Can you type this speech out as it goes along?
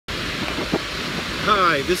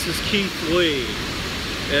Hi, this is Keith Lee,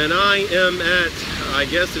 and I am at, I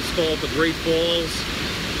guess it's called the Great Falls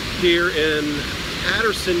here in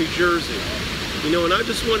Patterson, New Jersey. You know, and I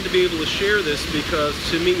just wanted to be able to share this because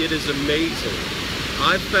to me it is amazing.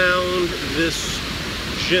 I found this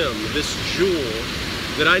gem, this jewel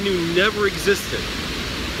that I knew never existed.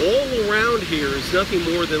 All around here is nothing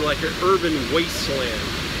more than like an urban wasteland.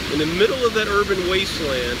 In the middle of that urban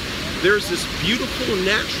wasteland, there's this beautiful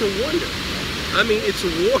natural wonder. I mean, it's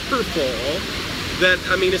a waterfall that,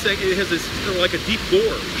 I mean, it has this like a deep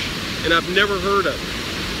gorge, and I've never heard of it.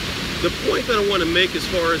 The point that I want to make as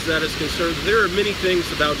far as that is concerned, there are many things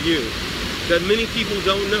about you that many people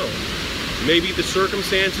don't know. Maybe the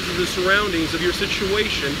circumstances of the surroundings of your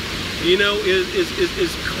situation, you know,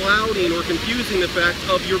 is clouding or confusing the fact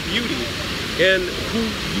of your beauty and who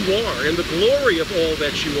you are and the glory of all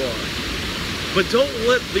that you are. But don't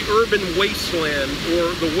let the urban wasteland or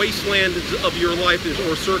the wasteland of your life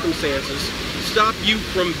or circumstances stop you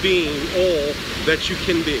from being all that you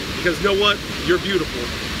can be. Because you know what? You're beautiful.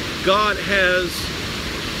 God has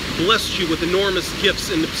blessed you with enormous gifts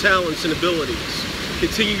and talents and abilities.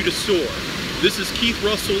 Continue to soar. This is Keith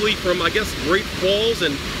Russell Lee from, I guess, Great Falls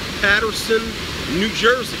and Patterson, New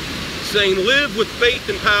Jersey, saying live with faith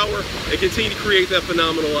and power and continue to create that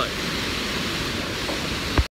phenomenal life.